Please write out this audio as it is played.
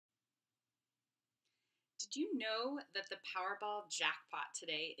Did you know that the Powerball jackpot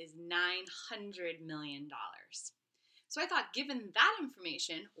today is $900 million? So I thought, given that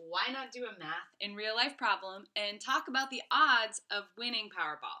information, why not do a math in real life problem and talk about the odds of winning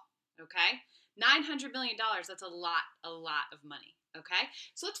Powerball, okay? $900 million, that's a lot of money, okay?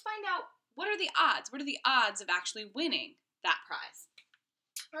 So let's find out, what are the odds? What are the odds of actually winning that prize?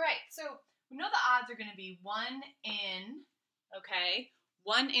 All right, so we know the odds are going to be 1 in, okay,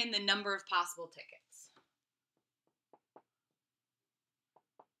 1 in the number of possible tickets.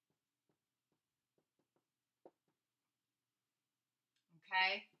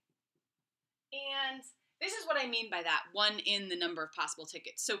 Okay? And this is what I mean by that, 1 in the number of possible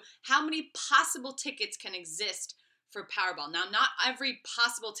tickets. So how many possible tickets can exist for Powerball? Now, not every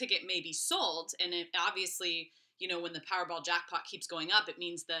possible ticket may be sold, and it obviously, you know, when the Powerball jackpot keeps going up, it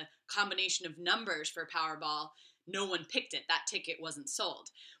means the combination of numbers for Powerball, no one picked it. That ticket wasn't sold.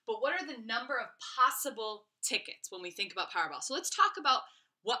 But what are the number of possible tickets when we think about Powerball? So let's talk about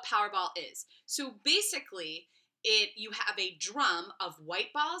what Powerball is. So basically, you have a drum of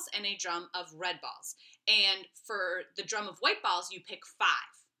white balls and a drum of red balls. And for the drum of white balls, you pick 5,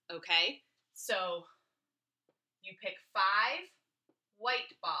 okay? So you pick 5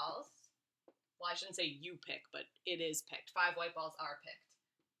 white balls. Well, I shouldn't say you pick, but it is picked. 5 white balls are picked,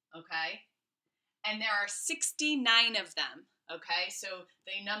 okay? And there are 69 of them, okay? So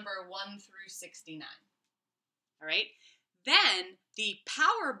they number 1 through 69, all right? Then the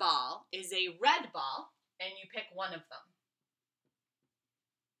Powerball is a red ball, and you pick 1 of them.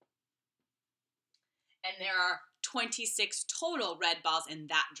 And there are 26 total red balls in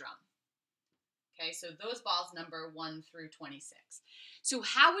that drum. Okay, so those balls number 1 through 26. So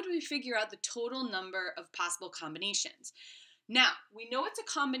how would we figure out the total number of possible combinations? Now, we know it's a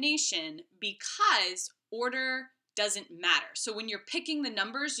combination because order doesn't matter. So when you're picking the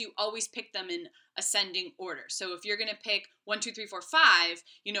numbers, you always pick them in ascending order. So if you're going to pick 1, 2, 3, 4, 5,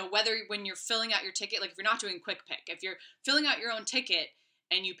 you know, whether when you're filling out your ticket, like if you're not doing quick pick, if you're filling out your own ticket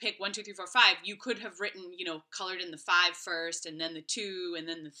and you pick 1, 2, 3, 4, 5, you could have written, you know, colored in the 5 first and then the 2 and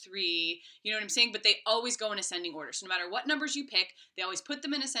then the 3, you know what I'm saying? But they always go in ascending order. So no matter what numbers you pick, they always put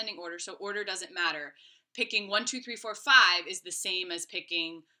them in ascending order. So order doesn't matter. Picking 1, 2, 3, 4, 5 is the same as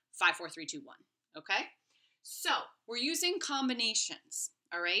picking 5, 4, 3, 2, 1, okay? So we're using combinations,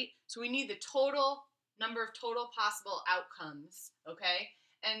 all right? So we need the total number of total possible outcomes, okay?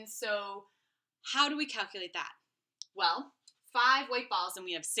 And so how do we calculate that? Well, 5 white balls and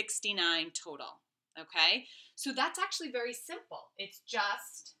we have 69 total, okay? So that's actually very simple. It's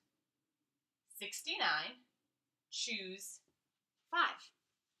just 69, choose 5.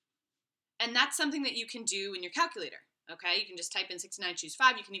 And that's something that you can do in your calculator. Okay, you can just type in 69, choose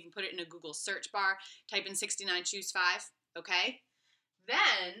 5. You can even put it in a Google search bar. Type in 69, choose 5. Okay,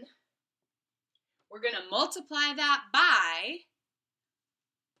 then we're going to multiply that by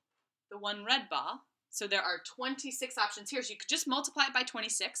the 1 red ball. So there are 26 options here. So you could just multiply it by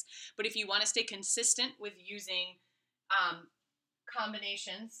 26. But if you want to stay consistent with using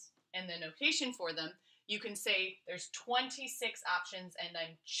combinations and the notation for them, you can say there's 26 options and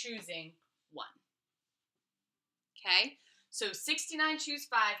I'm choosing 1. Okay, so 69 choose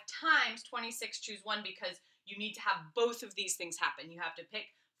 5 times 26 choose 1 because you need to have both of these things happen. You have to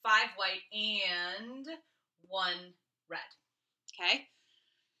pick 5 white and 1 red. Okay,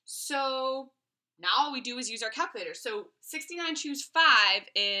 so now all we do is use our calculator. So 69 choose 5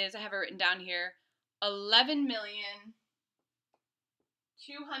 is, I have it written down here,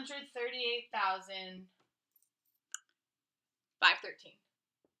 11,238,513.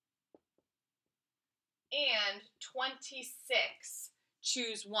 And 26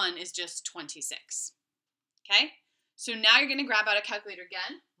 choose 1 is just 26. Okay? So now you're going to grab out a calculator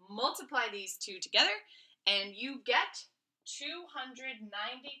again, multiply these two together, and you get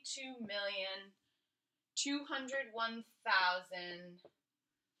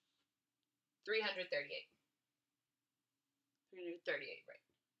 292,201,338. 338, right.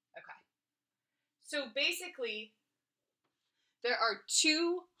 Okay. So basically, there are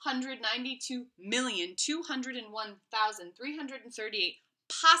 292,201,338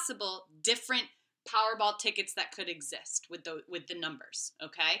 possible different Powerball tickets that could exist with the numbers,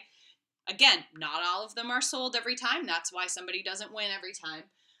 okay? Again, not all of them are sold every time. That's why somebody doesn't win every time.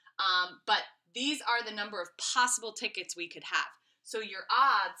 But these are the number of possible tickets we could have. So your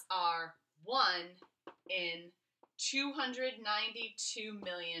odds are 1 in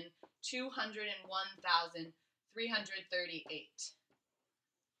 292,201,338.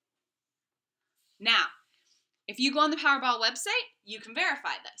 Now, if you go on the Powerball website, you can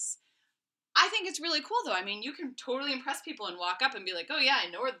verify this. I think it's really cool, though. I mean, you can totally impress people and walk up and be like, oh, yeah, I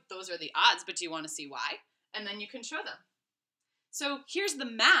know those are the odds, but do you want to see why? and then you can show them. So here's the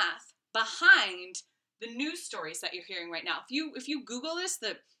math behind the news stories that you're hearing right now. If you Google this,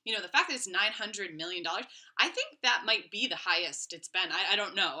 the fact that it's $900 million, I think that might be the highest it's been. I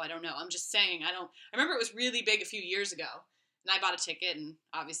don't know. I'm just saying, I remember it was really big a few years ago, and I bought a ticket, and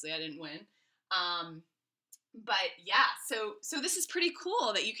obviously I didn't win. But yeah, so this is pretty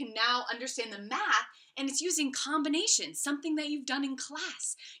cool that you can now understand the math, and it's using combinations, something that you've done in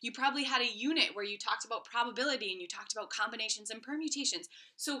class. You probably had a unit where you talked about probability and you talked about combinations and permutations.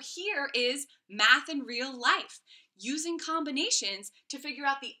 So here is math in real life, using combinations to figure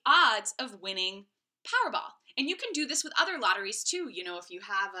out the odds of winning Powerball. And you can do this with other lotteries too. If you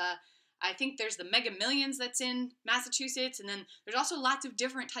have I think there's the Mega Millions that's in Massachusetts, and then there's also lots of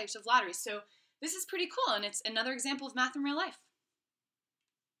different types of lotteries. So this is pretty cool, and it's another example of math in real life.